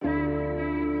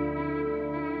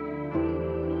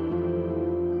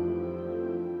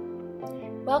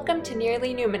Welcome to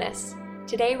Nearly Numinous.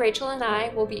 Today, Rachel and I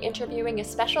will be interviewing a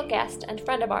special guest and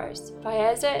friend of ours,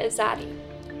 Faiza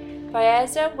Izzati.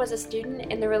 Faiza was a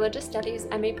student in the Religious Studies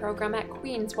MA program at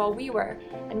Queen's while we were,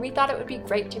 and we thought it would be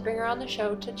great to bring her on the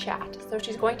show to chat, so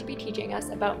she's going to be teaching us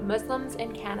about Muslims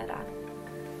in Canada.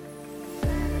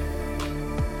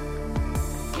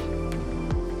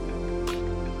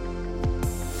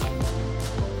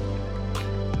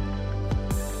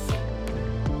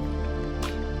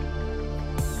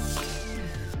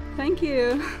 Thank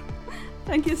you.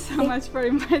 Thank you so much for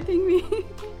inviting me.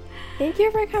 Thank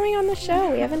you for coming on the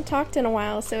show. We haven't talked in a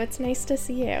while, so it's nice to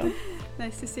see you.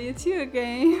 Nice to see you too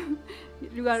again.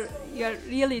 You are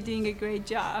really doing a great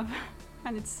job,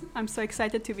 and I'm so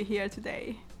excited to be here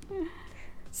today.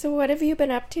 So what have you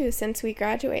been up to since we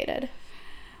graduated?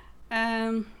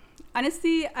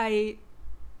 Honestly, I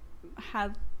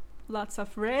had lots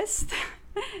of rest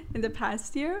in the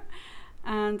past year.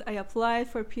 And I applied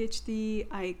for PhD.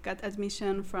 I got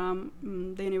admission from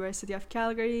the University of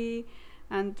Calgary.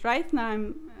 And right now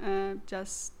I'm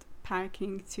just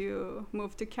packing to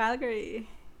move to Calgary.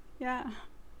 Yeah.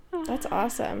 That's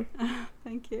awesome.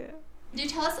 Thank you. Could you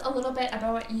tell us a little bit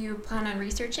about what you plan on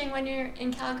researching when you're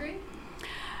in Calgary?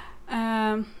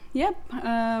 I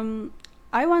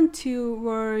want to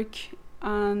work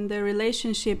on the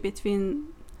relationship between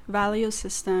value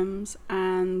systems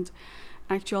and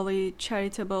actually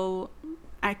charitable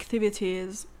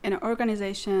activities in an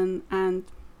organization and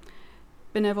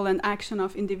benevolent action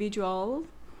of individuals.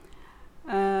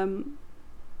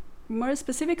 More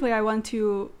specifically, I want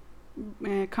to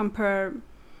compare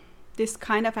this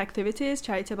kind of activities,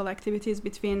 charitable activities,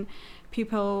 between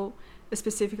people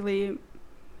specifically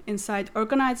inside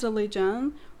organized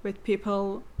religion with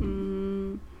people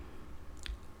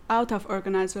out of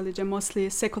organized religion, mostly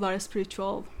secular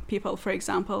spiritual people, for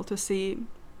example, to see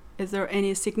is there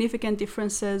any significant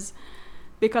differences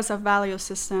because of value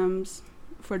systems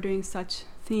for doing such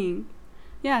thing.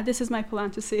 Yeah, this is my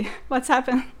plan to see what's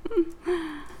happened.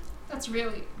 That's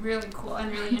really, really cool and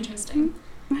really interesting.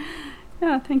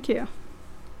 Yeah, thank you.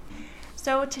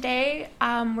 So today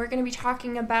we're going to be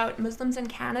talking about Muslims in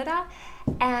Canada,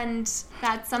 and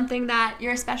that's something that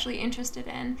you're especially interested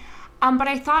in. But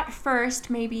I thought first,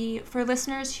 maybe for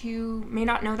listeners who may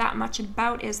not know that much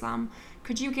about Islam,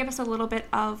 could you give us a little bit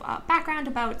of background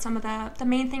about some of the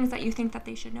main things that you think that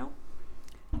they should know?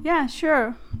 Yeah,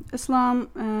 sure. Islam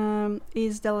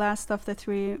is the last of the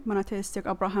three monotheistic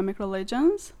Abrahamic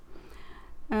religions.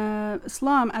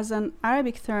 Islam, as an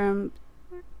Arabic term,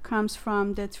 comes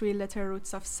from the three-letter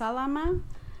roots of salama,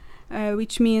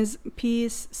 which means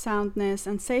peace, soundness,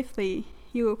 and safety.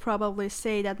 You will probably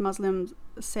say that Muslims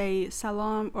say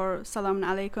salam or salamun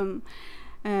alaikum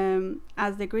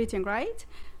as the greeting, right?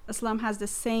 Islam has the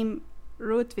same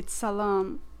root with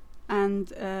salam,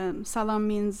 and salam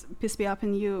means peace be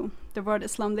upon you. The word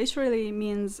Islam literally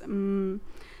means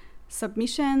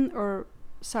submission or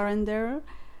surrender,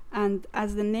 and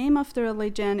as the name of the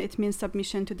religion, it means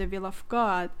submission to the will of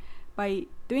God. By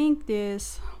doing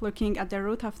this, looking at the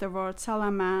root of the word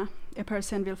salama, a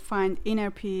person will find inner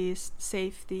peace,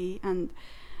 safety, and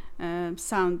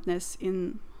soundness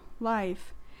in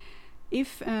life.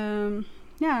 If I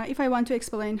want to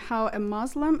explain how a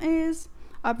Muslim is,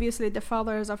 obviously the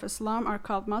followers of Islam are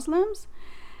called Muslims,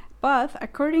 but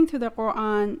according to the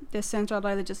Quran, the central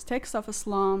religious text of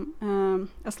Islam,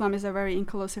 Islam is a very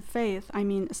inclusive faith. I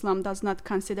mean, Islam does not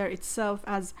consider itself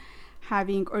as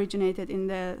having originated in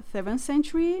the 7th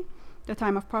century, the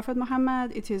time of Prophet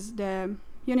Muhammad. It is the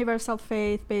universal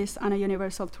faith based on a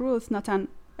universal truth, not an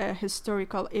a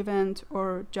historical event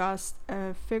or just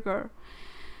a figure.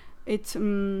 It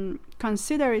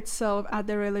considers itself as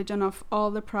the religion of all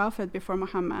the prophets before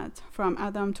Muhammad, from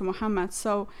Adam to Muhammad.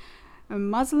 So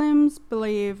Muslims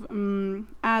believe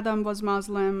Adam was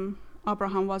Muslim,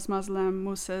 Abraham was Muslim,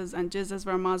 Moses and Jesus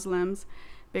were Muslims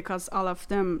because all of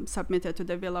them submitted to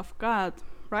the will of God,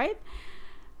 right?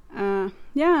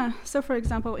 So for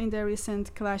example, in the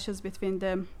recent clashes between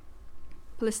the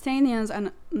Palestinians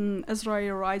and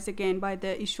Israel rise again by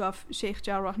the issue of Sheikh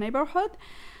Jarrah neighborhood,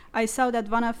 I saw that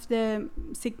one of the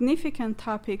significant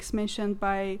topics mentioned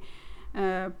by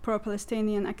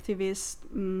pro-Palestinian activists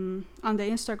on the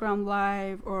Instagram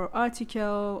Live or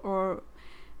article or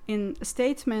in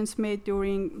statements made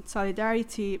during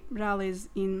solidarity rallies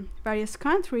in various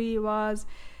countries was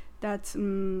that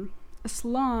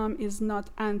Islam is not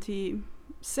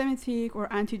anti-Semitic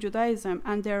or anti-Judaism,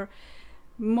 and their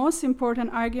most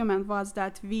important argument was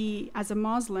that we, as a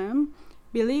Muslim,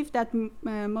 believe that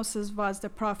Moses was the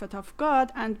prophet of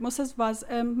God and Moses was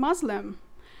a Muslim.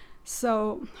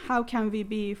 So how can we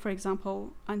be, for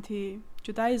example,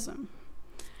 anti-Judaism?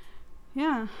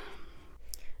 Yeah.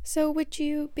 So, would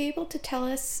you be able to tell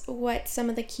us what some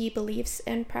of the key beliefs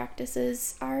and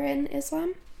practices are in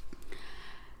Islam?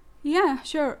 Yeah,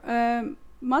 sure.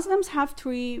 Muslims have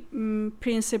three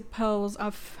principles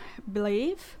of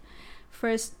belief.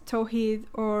 First, Tawheed,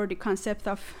 or the concept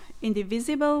of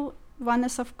indivisible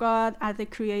oneness of God as the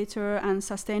creator and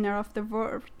sustainer of the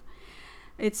world.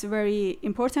 It's a very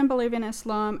important belief in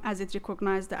Islam as it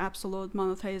recognizes the absolute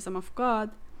monotheism of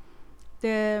God.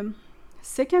 The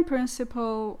second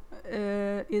principle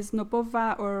is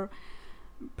Nubuwwah, or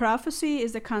prophecy,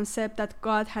 is the concept that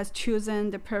God has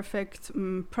chosen the perfect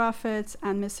prophets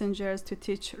and messengers to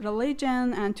teach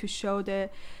religion and to show the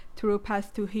true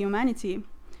path to humanity.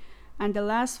 And the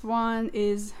last one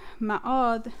is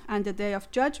Ma'ad, and the Day of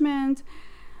Judgment.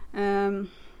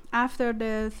 After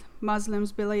death,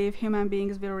 Muslims believe human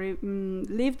beings will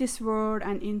leave this world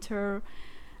and enter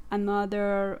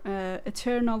another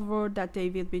eternal world that they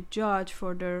will be judged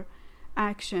for their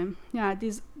action. Yeah,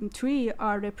 these three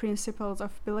are the principles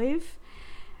of belief.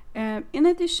 In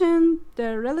addition,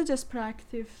 the religious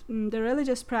practice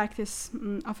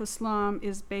of Islam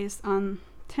is based on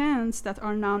tenets that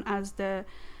are known as the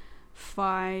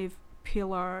 5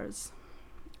 pillars.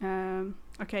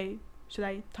 Okay, should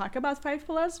I talk about 5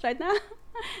 pillars right now?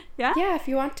 Yeah? Yeah, if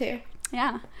you want to.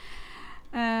 Yeah.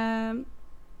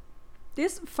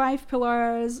 These 5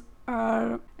 pillars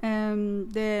are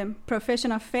the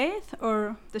profession of faith,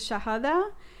 or the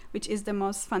Shahada, which is the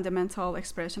most fundamental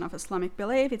expression of Islamic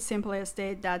belief. It simply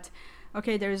states that,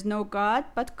 okay, there is no God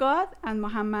but God, and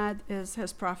Muhammad is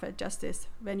his prophet, justice.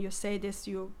 When you say this,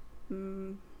 you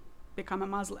become a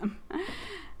Muslim.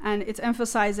 And it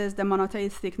emphasizes the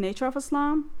monotheistic nature of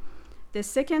Islam. The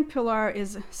second pillar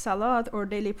is Salat, or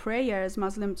daily prayers.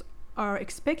 Muslims are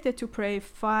expected to pray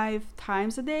 5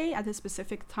 times a day at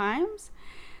specific times.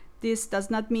 This does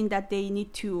not mean that they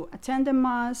need to attend a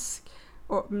mosque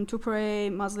or to pray.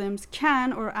 Muslims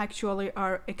can, or actually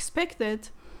are expected,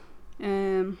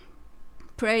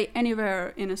 pray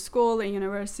anywhere, in a school, in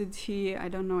university, I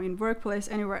don't know, in workplace,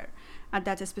 anywhere at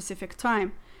that specific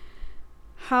time.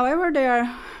 However, they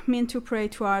are meant to pray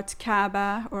towards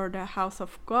Kaaba, or the house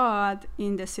of God,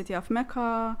 in the city of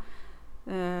Mecca,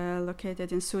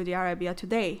 located in Saudi Arabia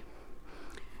today.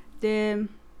 The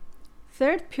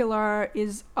third pillar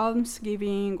is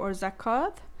almsgiving, or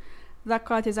zakat.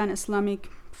 Zakat is an Islamic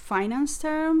finance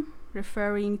term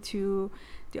referring to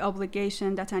the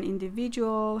obligation that an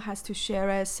individual has to share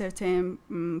a certain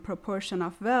proportion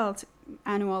of wealth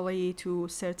annually to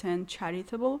certain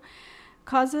charitable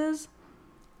causes.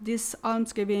 This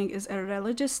almsgiving is a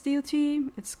religious duty.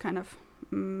 It's kind of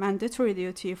mandatory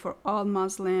duty for all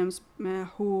Muslims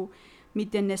who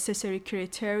meet the necessary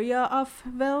criteria of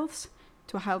wealth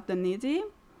to help the needy.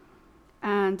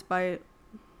 And by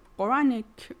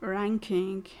Quranic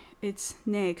ranking, it's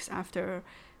next after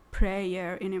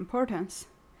prayer in importance.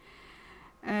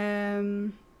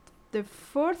 The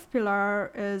fourth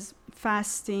pillar is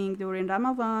fasting during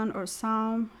Ramadan, or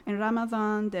Saum. In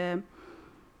Ramadan, the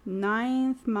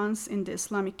 9th month in the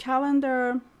Islamic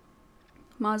calendar,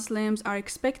 Muslims are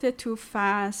expected to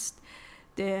fast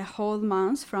the whole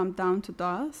month from dawn to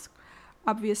dusk.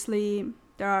 Obviously,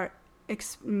 there are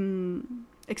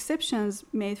exceptions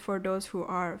made for those who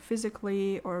are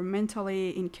physically or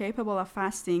mentally incapable of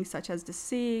fasting, such as the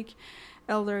sick,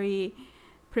 elderly,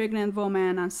 pregnant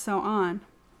women, and so on.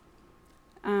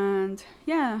 And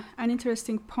yeah, an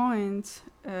interesting point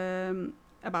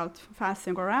about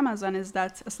fasting or Ramadan is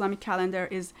that Islamic calendar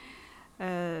is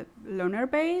lunar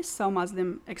based, so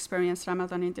Muslims experience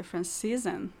Ramadan in different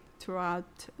seasons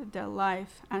throughout their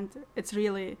life, and it's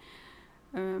really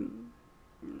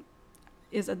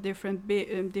is a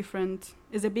big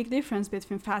difference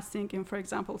between fasting in, for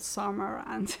example, summer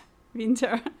and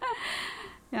winter.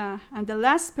 Yeah, and the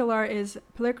last pillar is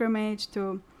pilgrimage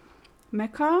to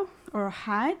Mecca, or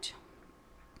Hajj.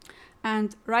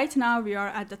 And right now we are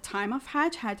at the time of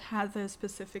Hajj. Hajj has a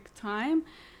specific time,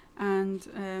 and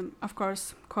of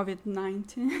course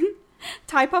COVID-19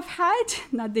 type of Hajj,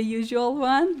 not the usual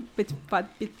one, but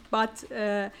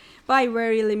by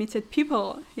very limited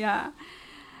people. Yeah,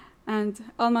 and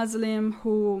all Muslims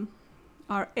who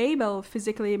are able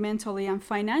physically, mentally, and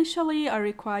financially are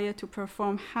required to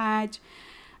perform Hajj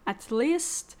at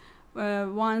least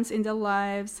once in their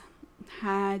lives.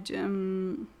 Hajj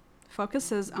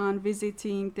focuses on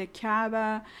visiting the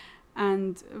Kaaba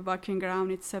and walking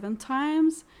around it 7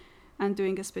 times and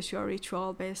doing a special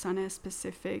ritual based on a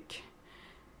specific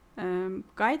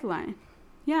guideline.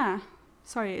 Yeah,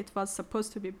 sorry, it was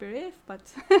supposed to be brief,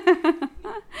 but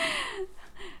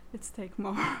let's take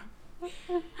more.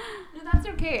 No, No, that's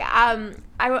okay.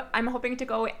 I'm hoping to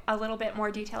go a little bit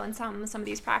more detail in some of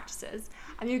these practices.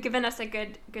 You've given us a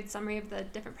good summary of the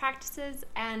different practices,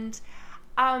 and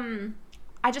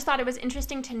I just thought it was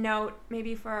interesting to note,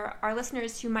 maybe for our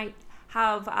listeners who might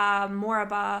have more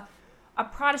of a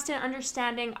Protestant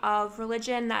understanding of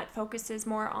religion that focuses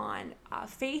more on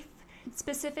faith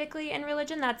specifically in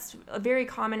religion. That's very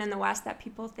common in the West, that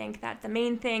people think that the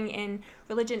main thing in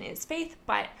religion is faith,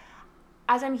 but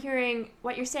as I'm hearing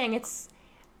what you're saying, it's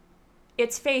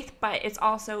faith, but it's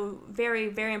also very,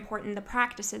 very important, the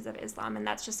practices of Islam, and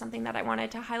that's just something that I wanted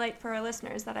to highlight for our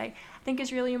listeners that I think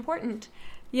is really important.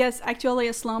 Yes, actually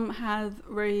Islam has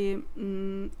very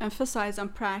emphasized on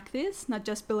practice, not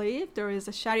just belief. There is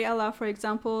a Sharia law, for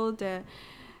example, the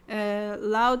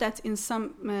law that in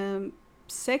some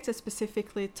sects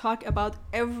specifically talk about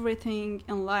everything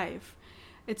in life.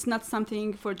 It's not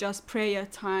something for just prayer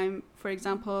time. For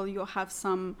example, you have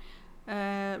some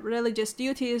religious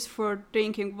duties for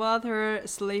drinking water,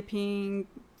 sleeping,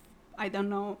 I don't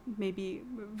know, maybe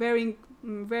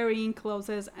wearing clothes,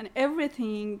 and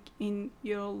everything in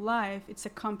your life. It's a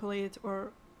complete,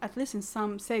 or at least in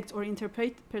some sects or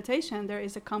interpretation, there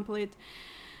is a complete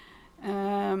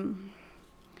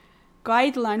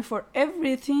guideline for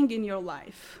everything in your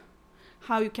life.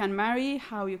 How you can marry,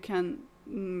 how you can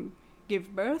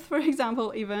give birth, for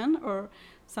example, even, or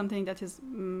something that is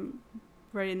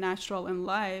very natural in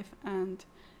life. And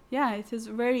yeah, it is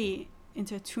very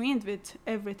intertwined with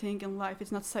everything in life.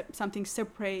 It's not something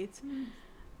separate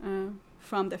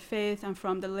from the faith and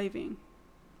from the living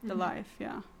the life.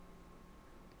 Yeah.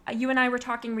 You and I were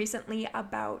talking recently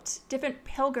about different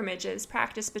pilgrimages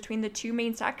practiced between the two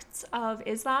main sects of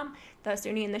Islam, the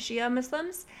Sunni and the Shia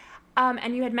Muslims.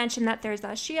 And you had mentioned that there's a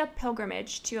Shia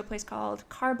pilgrimage to a place called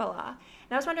Karbala.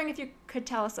 And I was wondering if you could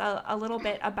tell us a little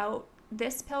bit about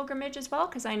this pilgrimage as well,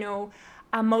 because I know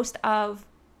most of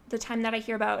the time that I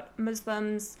hear about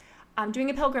Muslims doing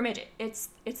a pilgrimage, it's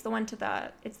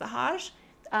the Hajj,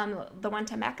 the one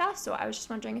to Mecca. So I was just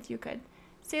wondering if you could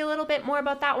say a little bit more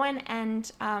about that one, and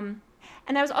I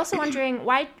was also wondering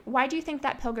why do you think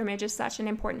that pilgrimage is such an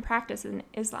important practice in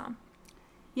Islam?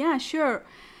 Yeah, sure.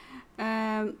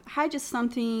 Hajj is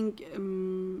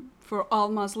something for all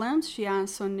Muslims. Shia and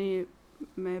Sunni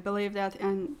believe that,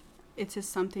 and it is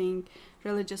something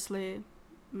religiously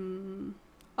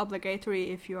obligatory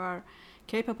if you are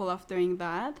capable of doing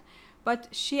that.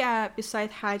 But Shia,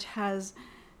 besides Hajj, has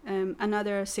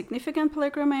another significant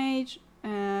pilgrimage.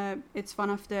 It's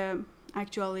one of the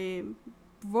actually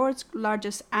world's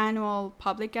largest annual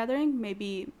public gathering,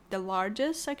 maybe the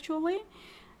largest actually.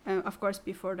 Of course,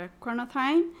 before the Corona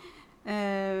time,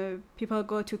 people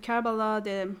go to Karbala,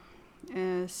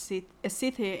 a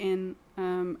city in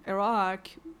Iraq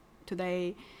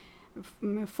today,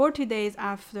 40 days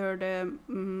after the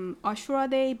Ashura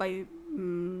Day, by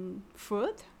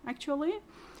foot actually.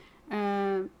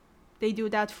 They do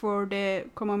that for the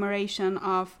commemoration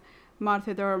of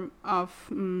martyrdom of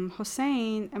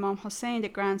Hussein, Imam Hussein, the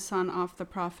grandson of the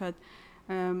Prophet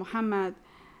Muhammad.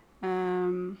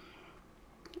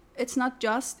 It's not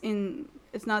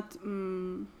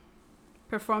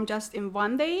performed just in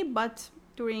one day, but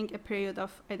during a period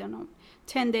of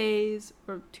 10 days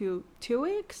or 2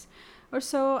 weeks or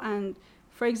so. And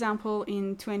for example,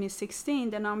 in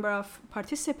 2016, the number of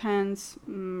participants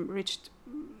reached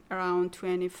around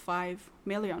 25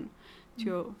 million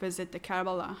to visit the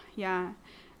Karbala. Yeah,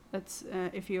 that's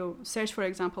if you search, for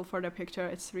example, for the picture,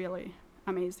 it's really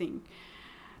amazing.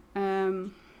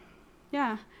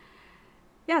 Yeah.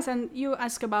 Yes, and you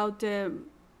ask about the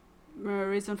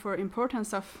reason for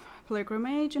importance of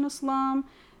pilgrimage in Islam.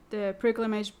 The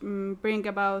pilgrimage bring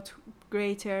about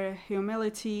greater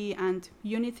humility and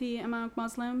unity among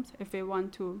Muslims. If we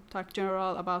want to talk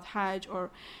general about Hajj or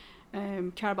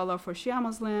Karbala for Shia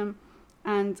Muslim,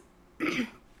 and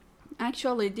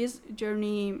actually this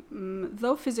journey,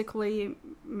 though physically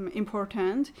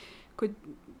important, could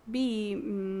be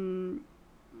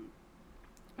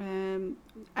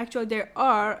actually there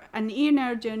are an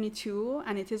inner journey too,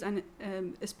 and it is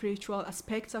a spiritual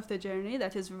aspects of the journey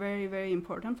that is very, very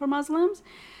important for Muslims,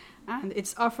 and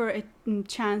it's offer a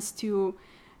chance to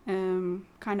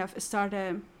kind of start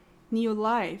a new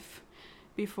life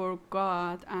before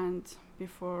God and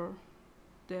before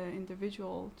the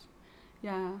individual.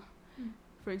 Yeah.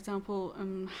 For example,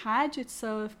 Hajj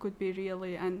itself could be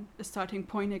really a starting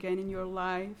point again in your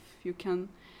life. You can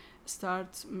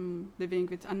start living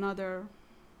with another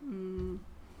view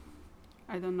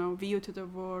to the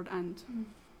world and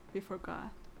before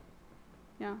God.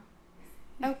 Yeah.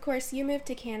 Of course, you moved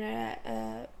to Canada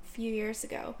a few years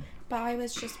ago, but I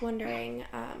was just wondering,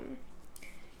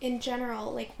 in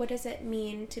general, like, what does it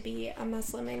mean to be a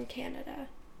Muslim in Canada?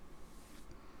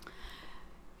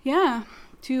 Yeah,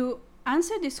 to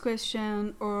answer this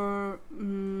question or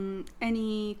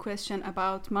any question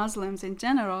about Muslims in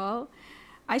general,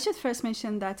 I should first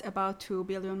mention that about 2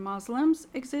 billion Muslims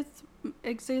exist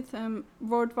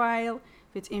worldwide,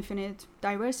 with infinite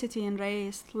diversity in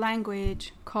race,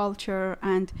 language, culture,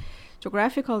 and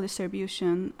geographical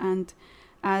distribution. And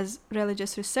as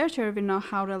religious researcher, we know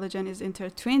how religion is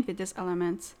intertwined with these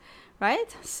elements,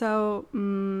 right? So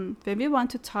when we want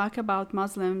to talk about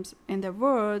Muslims in the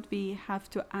world, we have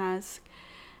to ask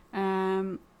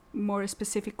more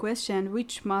specific question: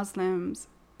 which Muslims,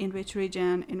 in which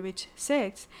region, in which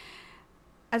sects?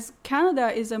 As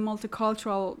Canada is a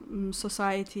multicultural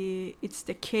society, it's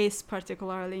the case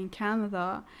particularly in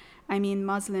Canada. I mean,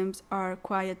 Muslims are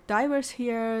quite diverse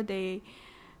here. They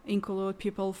include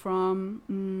people from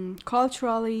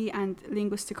culturally and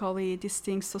linguistically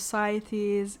distinct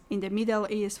societies. In the Middle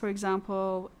East, for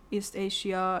example, East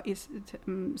Asia,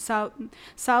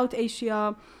 South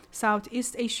Asia,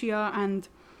 Southeast Asia, and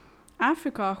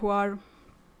Africa, who are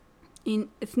in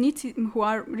ethnicity, who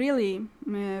are really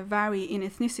vary in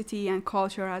ethnicity and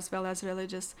culture as well as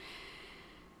religious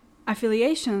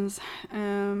affiliations.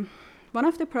 One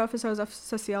of the professors of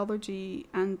sociology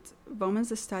and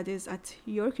women's studies at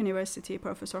York University,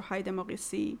 Professor Heide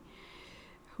Morissi,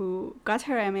 who got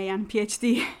her MA and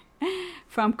PhD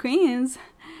from Queen's,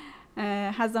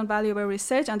 has done valuable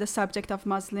research on the subject of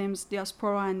Muslims,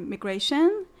 diaspora, and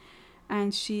migration.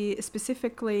 And she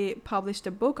specifically published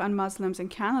a book on Muslims in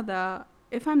Canada.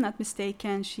 If I'm not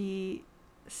mistaken, she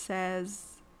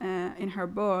says in her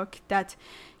book that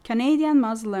Canadian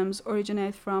Muslims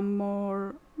originate from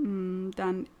more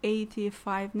than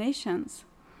 85 nations.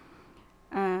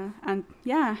 And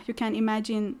yeah, you can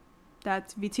imagine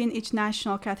that within each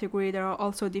national category, there are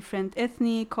also different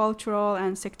ethnic, cultural,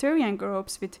 and sectarian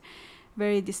groups with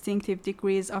very distinctive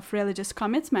degrees of religious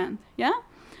commitment. Yeah.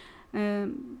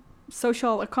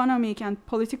 Social, economic, and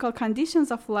political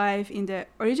conditions of life in the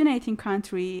originating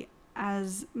country,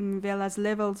 as well as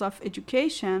levels of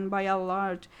education, by and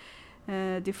large,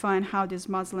 define how these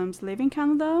Muslims live in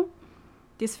Canada.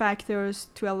 These factors,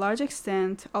 to a large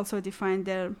extent, also define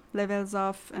their levels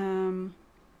of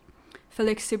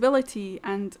flexibility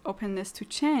and openness to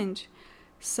change.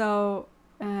 So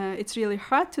it's really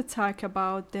hard to talk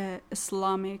about the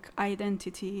Islamic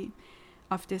identity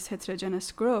of this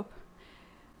heterogeneous group.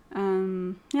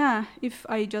 If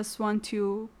I just want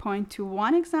to point to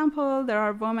one example, there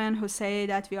are women who say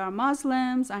that we are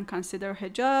Muslims and consider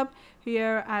hijab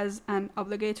here as an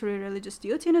obligatory religious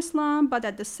duty in Islam, but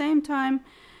at the same time,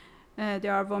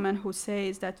 there are women who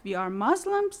say that we are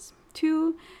Muslims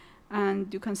too, and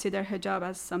do consider hijab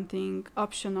as something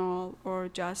optional or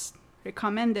just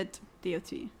recommended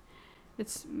duty.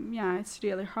 It's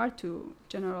really hard to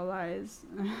generalize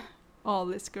all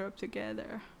this group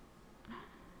together.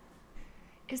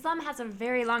 Islam has a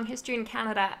very long history in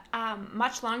Canada,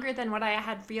 much longer than what I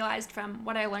had realized from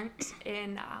what I learned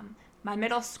in my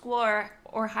middle school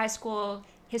or high school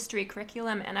history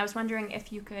curriculum. And I was wondering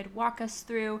if you could walk us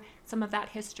through some of that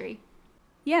history.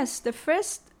 Yes, the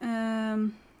first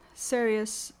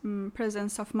serious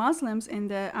presence of Muslims in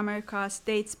the Americas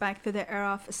dates back to the era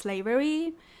of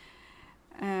slavery.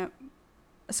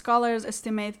 Scholars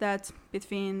estimate that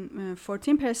between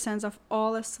 14% of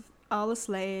all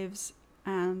slaves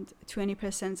and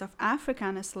 20% of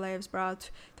African slaves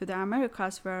brought to the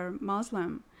Americas were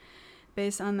Muslim.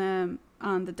 Based on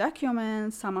the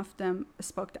documents, some of them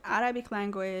spoke the Arabic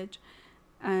language,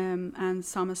 and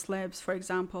some slaves, for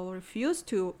example, refused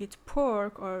to eat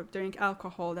pork or drink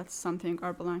alcohol. That's something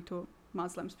or belong to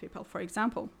Muslims people, for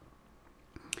example.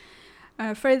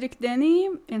 Frederick Denny,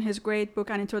 in his great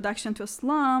book An Introduction to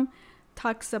Islam,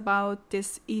 talks about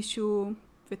this issue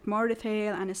with more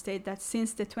detail and state that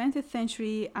since the 20th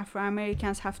century,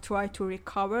 Afro-Americans have tried to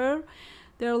recover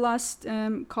their lost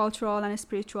cultural and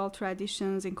spiritual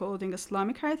traditions, including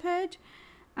Islamic heritage.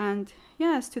 And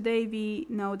yes, today we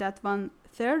know that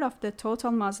 1/3 of the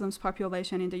total Muslims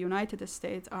population in the United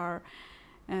States are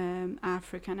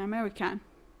African-American.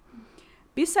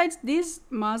 Besides these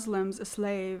Muslim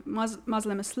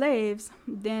slaves,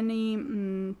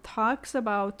 Denny talks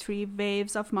about 3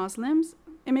 waves of Muslims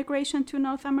immigration to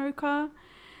North America.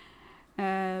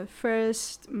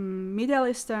 First, Middle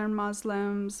Eastern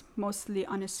Muslims, mostly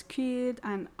unskilled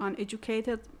and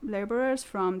uneducated laborers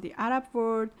from the Arab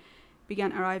world,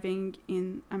 began arriving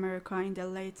in America in the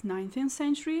late 19th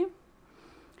century.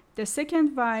 The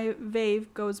second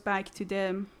wave goes back to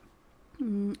the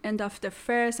end of the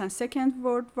First and Second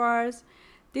World Wars.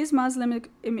 These Muslim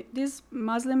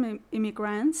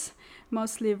immigrants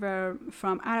mostly were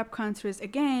from Arab countries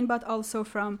again, but also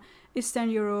from Eastern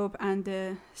Europe and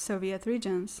the Soviet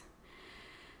regions.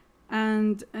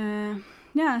 And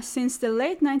since the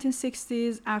late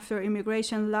 1960s, after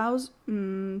immigration laws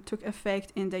took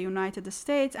effect in the United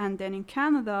States and then in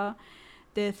Canada,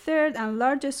 the third and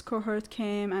largest cohort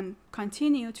came and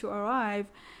continued to arrive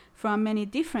from many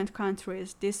different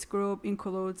countries. This group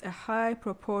includes a high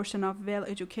proportion of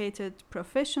well-educated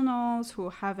professionals who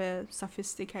have a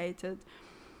sophisticated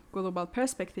global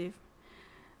perspective.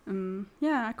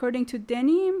 According to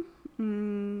Denny,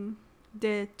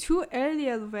 the two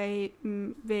earlier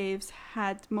waves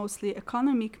had mostly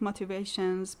economic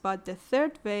motivations, but the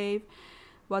third wave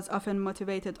was often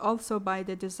motivated also by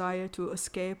the desire to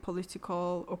escape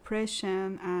political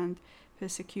oppression and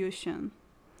persecution.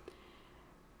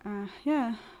 To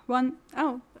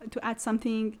add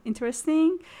something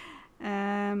interesting,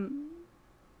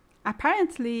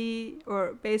 apparently,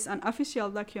 or based on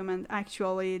official document,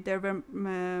 actually there were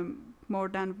more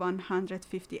than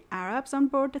 150 Arabs on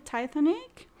board the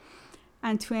Titanic,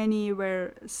 and 20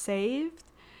 were saved,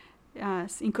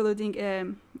 including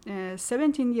a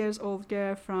 17-year-old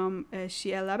girl from a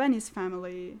Shia Lebanese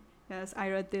family. Yes,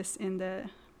 I read this in the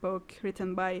book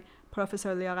written by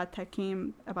Professor Liaqat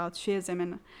Takim about Shiism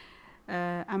in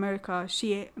America.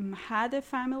 She had a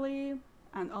family,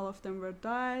 and all of them were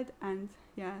died, and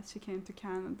she came to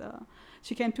Canada.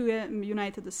 She came to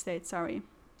United States, sorry.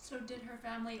 So did her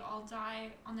family all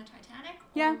die on the Titanic?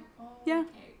 Yeah.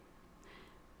 Okay.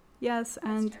 Yes, That's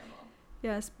and terrible.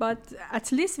 yes, but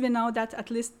at least we know that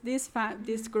at least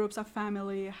these groups of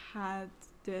family had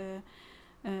the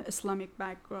Islamic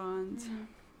background. Mm-hmm.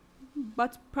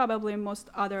 But probably most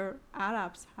other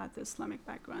Arabs had the Islamic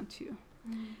background too.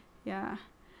 Mm-hmm. Yeah.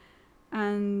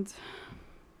 And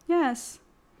yes,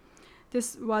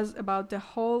 this was about the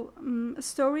whole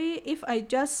story. If I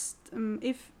just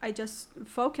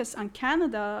focus on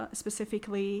Canada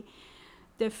specifically,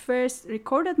 the first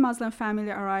recorded Muslim family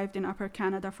arrived in Upper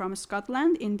Canada from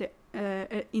Scotland in the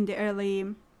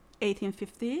early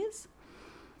 1850s.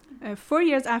 4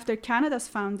 years after Canada's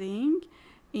founding,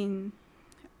 in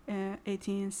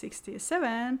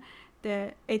 1867,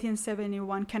 the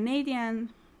 1871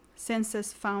 Canadian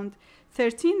census found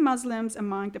 13 Muslims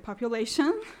among the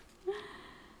population.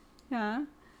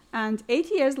 And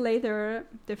 80 years later,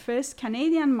 the first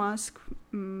Canadian mosque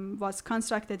was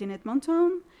constructed in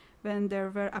Edmonton when there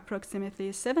were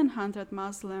approximately 700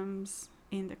 Muslims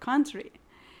in the country.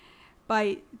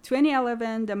 By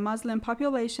 2011, the Muslim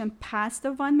population passed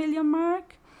the 1 million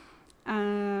mark,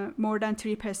 more than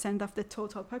 3% of the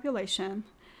total population,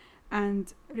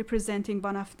 and representing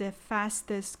one of the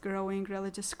fastest growing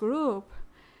religious group.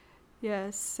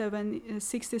 Yes,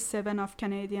 67 of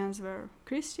Canadians were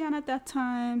Christian at that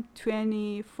time,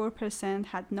 24%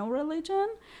 had no religion,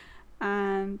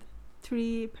 and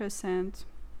 3%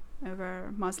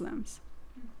 were Muslims.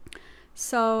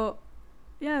 So,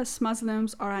 yes,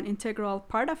 Muslims are an integral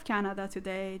part of Canada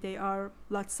today. There are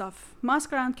lots of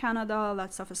mosques around Canada,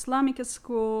 lots of Islamic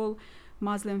school,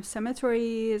 Muslim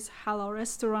cemeteries, halal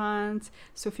restaurants,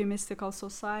 Sufi mystical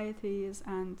societies,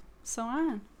 and so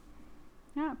on.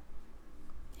 Yeah.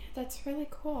 That's really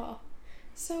cool.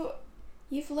 So,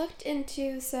 you've looked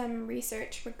into some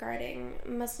research regarding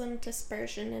Muslim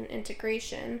dispersion and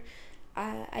integration,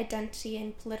 identity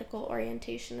and political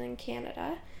orientation in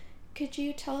Canada. Could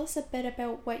you tell us a bit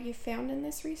about what you found in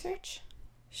this research?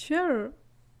 Sure.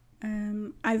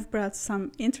 I've brought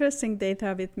some interesting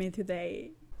data with me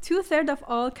today. 2/3 of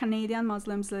all Canadian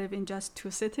Muslims live in just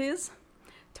two cities,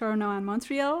 Toronto and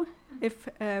Montreal. If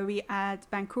we add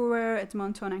Vancouver,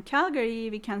 Edmonton, and Calgary,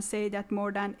 we can say that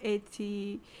more than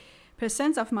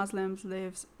 80% of Muslims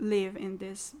live in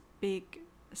these big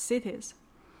cities.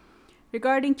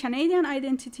 Regarding Canadian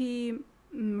identity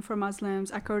for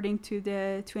Muslims, according to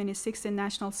the 2016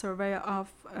 National Survey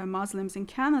of Muslims in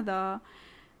Canada,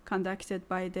 conducted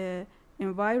by the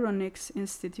Environics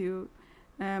Institute,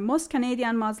 most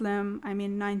Canadian Muslim,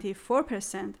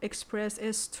 94%, express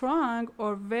a strong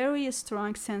or very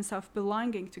strong sense of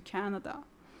belonging to Canada.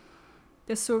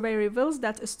 The survey reveals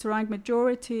that strong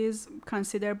majorities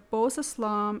consider both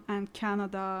Islam and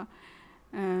Canada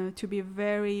to be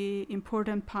very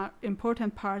important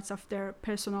parts of their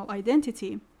personal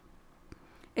identity.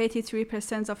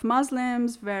 83% of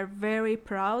Muslims were very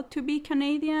proud to be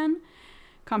Canadian,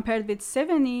 compared with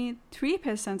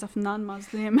 73% of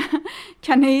non-Muslim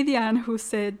Canadian who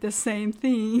said the same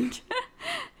thing.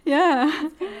 Yeah.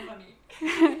 That's kind of funny.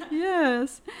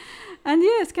 Yes. And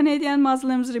yes, Canadian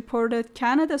Muslims reported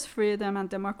Canada's freedom and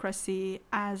democracy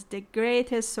as the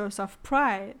greatest source of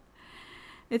pride.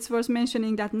 It's worth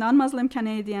mentioning that non-Muslim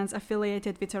Canadians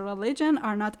affiliated with a religion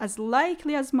are not as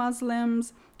likely as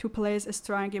Muslims to place a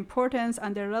strong importance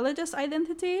on their religious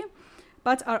identity,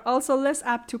 but are also less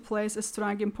apt to place a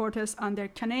strong importance on their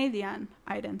Canadian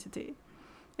identity,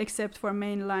 except for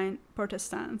mainline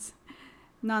Protestants.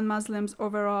 Non-Muslims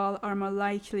overall are more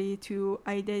likely to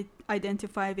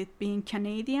identify with being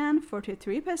Canadian,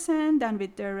 43%, than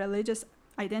with their religious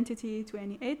identity,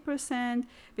 28%,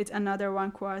 with another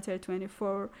one quarter,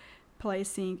 24%,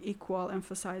 placing equal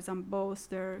emphasis on both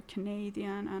their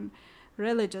Canadian and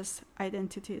religious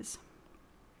identities.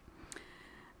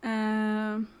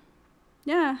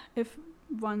 If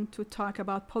want to talk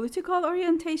about political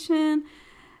orientation,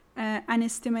 an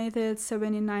estimated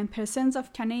 79%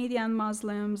 of Canadian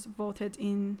Muslims voted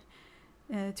in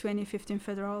 2015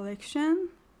 federal election,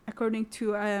 according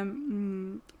to a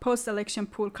post-election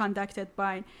poll conducted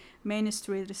by Main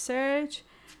Street Research.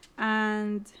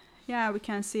 And we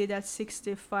can see that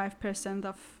 65%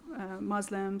 of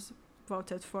Muslims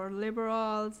voted for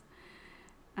Liberals,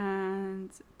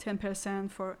 and 10%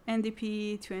 for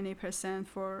NDP, 2%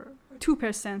 for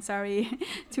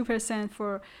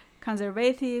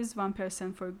Conservatives,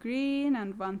 1% for Green,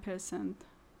 and 1%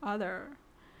 other.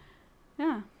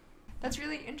 Yeah. That's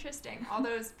really interesting, all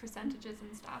those percentages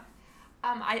and stuff.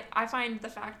 I find the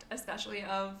fact especially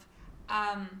of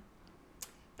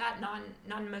that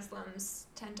non-Muslims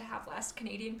tend to have less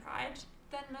Canadian pride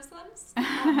than Muslims.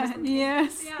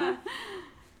 Yes. Yeah.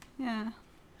 Yeah.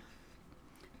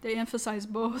 They emphasize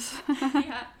both.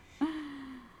 Yeah.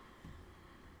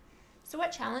 So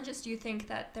what challenges do you think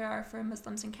that there are for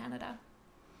Muslims in Canada?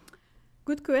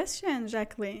 Good question,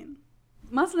 Jacqueline.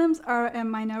 Muslims are a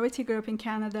minority group in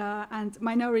Canada, and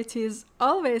minorities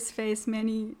always face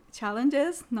many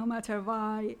challenges, no matter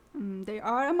why they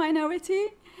are a minority.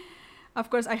 Of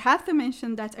course, I have to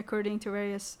mention that according to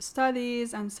various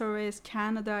studies and surveys,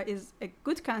 Canada is a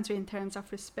good country in terms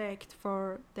of respect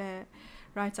for the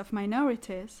rights of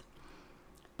minorities.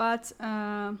 But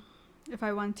if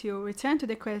I want to return to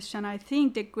the question, I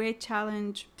think the great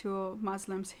challenge to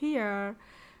Muslims here,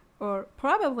 or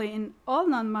probably in all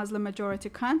non-Muslim majority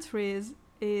countries,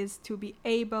 is to be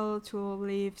able to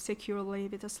live securely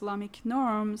with Islamic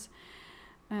norms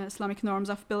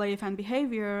of belief and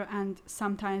behavior, and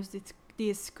sometimes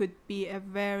this could be a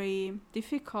very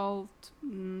difficult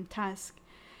task.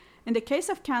 In the case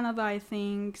of Canada, I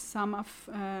think some of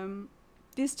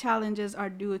these challenges are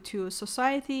due to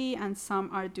society, and some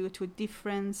are due to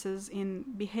differences in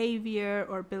behavior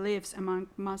or beliefs among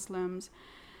Muslims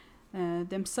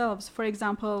themselves. For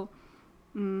example,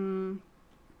 Bill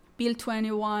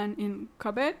 21 in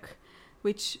Quebec,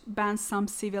 which bans some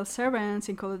civil servants,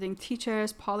 including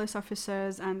teachers, police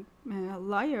officers, and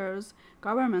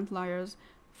government lawyers,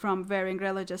 from wearing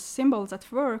religious symbols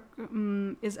at work,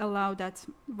 is allowed that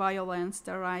violates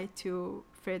the right to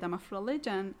freedom of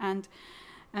religion, and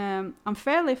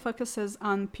unfairly focuses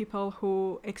on people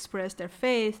who express their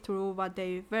faith through what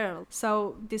they wear.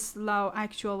 So this law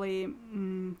actually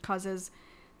causes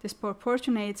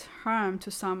disproportionate harm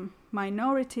to some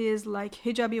minorities, like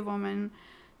hijabi women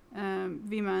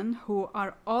who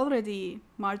are already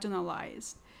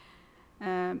marginalized.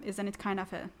 Isn't it kind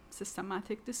of a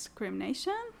systematic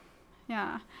discrimination?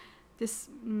 Yeah. This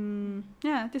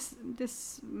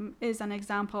is an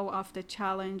example of the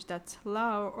challenge that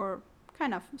law or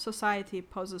kind of society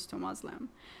poses to Muslim.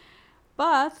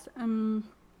 But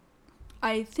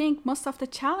I think most of the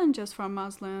challenges for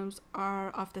Muslims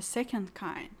are of the second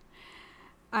kind.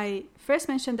 I first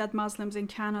mentioned that Muslims in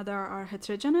Canada are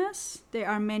heterogeneous. There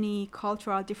are many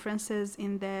cultural differences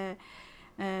in the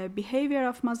behavior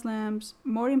of Muslims.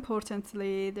 More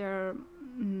importantly, there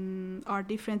are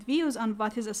different views on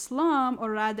what is Islam,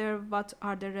 or rather what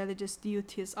are the religious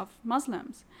duties of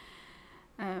Muslims.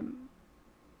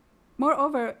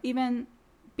 Moreover, even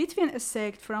between a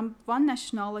sect from one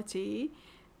nationality,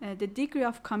 the degree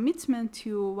of commitment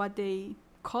to what they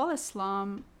call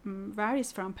Islam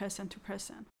varies from person to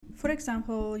person. For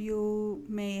example, you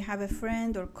may have a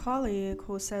friend or colleague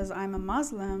who says, I'm a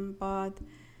Muslim, but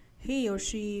he or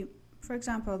she, for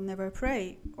example, never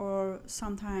pray, or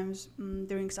sometimes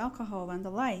drinks alcohol and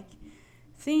the like.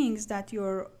 Things that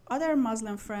your other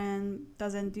Muslim friend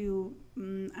doesn't do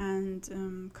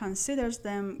and considers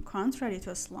them contrary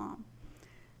to Islam.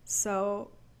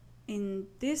 So in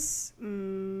this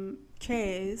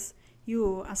case,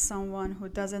 you, as someone who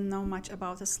doesn't know much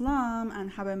about Islam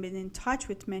and haven't been in touch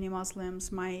with many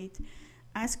Muslims, might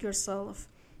ask yourself,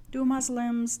 do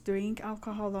Muslims drink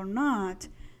alcohol or not?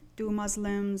 do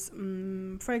Muslims,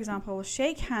 for example,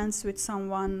 shake hands with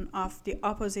someone of the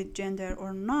opposite gender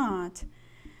or not?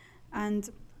 And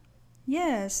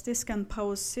yes, this can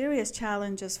pose serious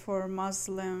challenges for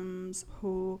Muslims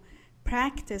who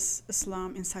practice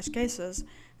Islam in such cases.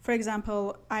 For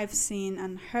example, I've seen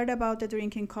and heard about the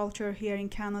drinking culture here in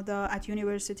Canada at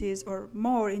universities or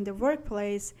more in the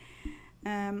workplace.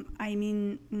 I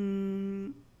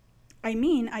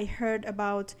heard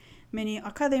about many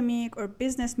academic or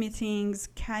business meetings,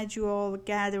 casual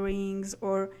gatherings,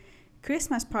 or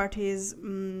Christmas parties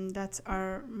that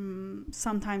are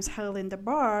sometimes held in the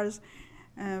bars,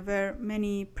 where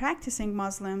many practicing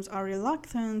Muslims are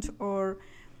reluctant or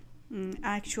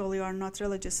actually are not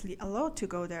religiously allowed to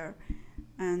go there.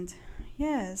 And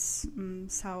yes,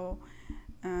 so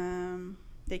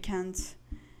they can't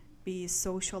be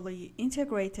socially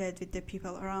integrated with the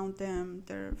people around them,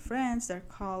 their friends, their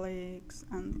colleagues,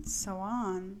 and so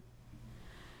on.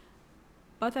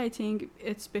 But I think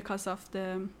it's because of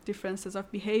the differences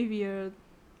of behavior,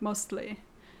 mostly.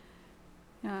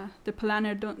 Yeah, the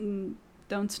planner don't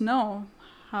know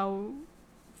how,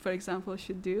 for example,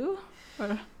 should do,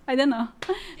 or I don't know,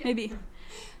 maybe.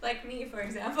 Like me, for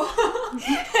example.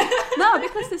 No,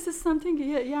 because this is something.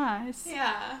 Yeah.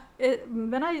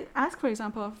 When I ask, for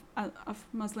example, of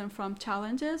Muslim from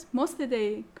challenges, mostly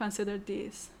they consider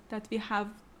this, that we have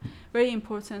very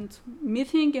important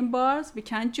meeting in bars, we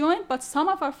can't join, but some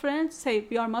of our friends say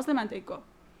we are Muslim and they go.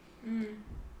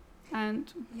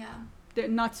 And they're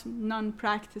not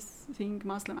non-practicing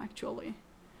Muslim actually.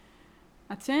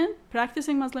 At the end,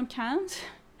 practicing Muslim can't,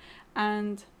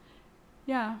 and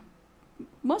yeah.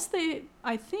 Mostly,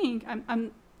 I think, I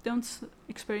don't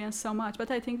experience so much, but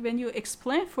I think when you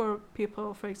explain for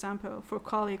people, for example, for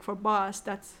colleague, for boss,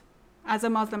 that as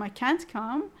a Muslim I can't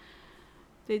come,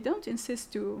 they don't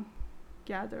insist to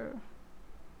gather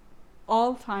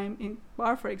all time in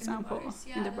bar, for example,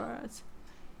 in the bars.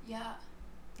 Yeah,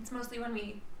 it's mostly when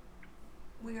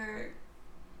we're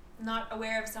not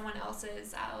aware of someone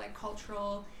else's like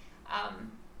cultural, I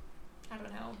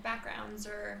don't know, backgrounds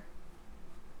or.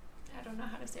 I don't know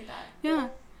how to say that. Yeah.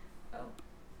 Oh,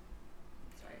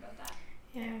 sorry about that.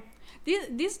 Yeah.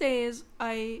 These days,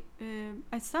 I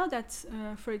saw that,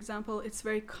 for example, it's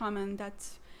very common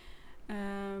that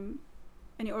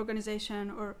any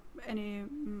organization or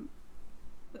anyone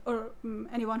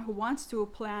who wants to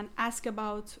plan ask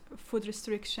about food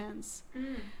restrictions.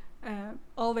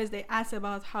 Always they ask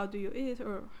about how do you eat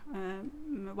or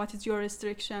what is your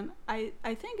restriction. I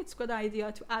think it's a good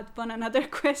idea to add one another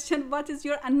question. What is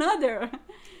your another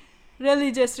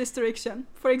religious restriction,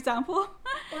 for example?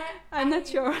 I'm not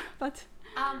sure, but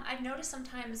I've noticed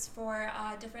sometimes for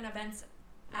different events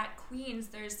at Queen's,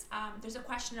 there's a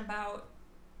question about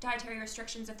dietary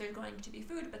restrictions if there's going to be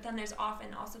food, but then there's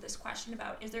often also this question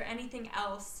about is there anything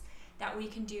else that we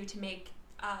can do to make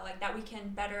that we can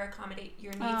better accommodate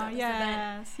your needs at this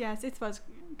event. Yes, it was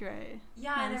great.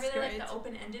 Yeah, and I really like the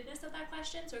open-endedness of that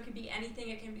question. So it could be anything.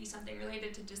 It can be something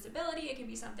related to disability. It can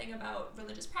be something about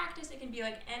religious practice. It can be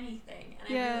like anything. And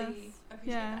I really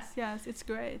appreciate that. Yes, it's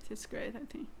great. It's great, I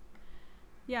think.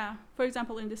 Yeah, for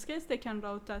example, in this case, they can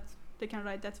write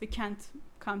that we can't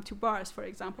come to bars, for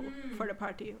example, for the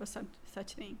party or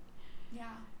such thing.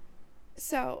 Yeah.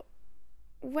 So,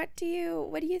 what do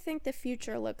you think the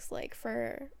future looks like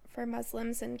for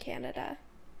Muslims in Canada?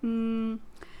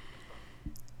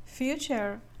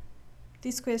 Future.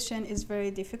 This question is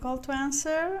very difficult to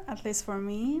answer, at least for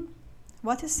me.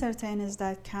 What is certain is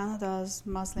that Canada's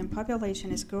Muslim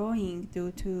population is growing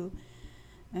due to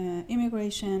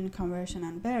immigration, conversion,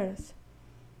 and birth.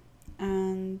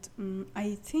 And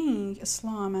I think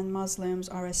Islam and Muslims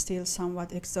are still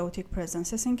somewhat exotic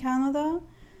presences in Canada.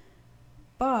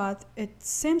 But it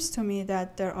seems to me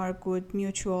that there are good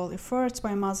mutual efforts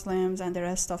by Muslims and the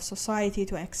rest of society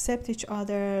to accept each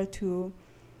other, to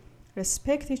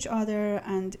respect each other,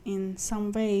 and in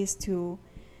some ways to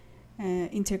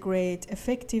integrate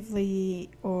effectively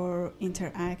or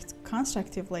interact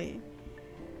constructively.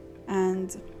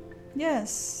 And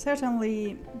yes,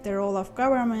 certainly the role of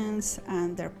governments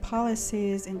and their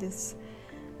policies in this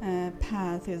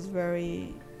path is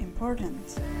very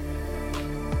important.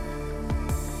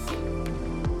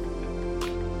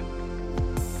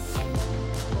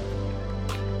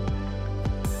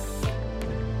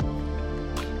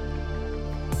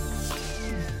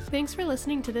 Thanks for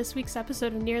listening to this week's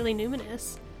episode of Nearly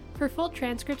Numinous. For full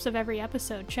transcripts of every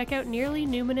episode, check out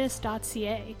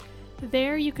nearlynuminous.ca.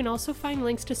 There, you can also find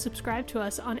links to subscribe to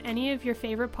us on any of your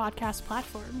favorite podcast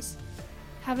platforms.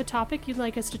 Have a topic you'd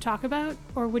like us to talk about,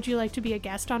 or would you like to be a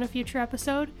guest on a future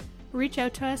episode? Reach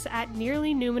out to us at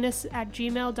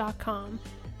nearlynuminous@gmail.com.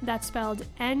 That's spelled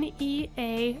NEARLYNUMINOUS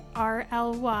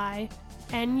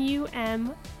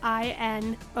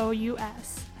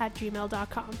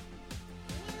 @gmail.com.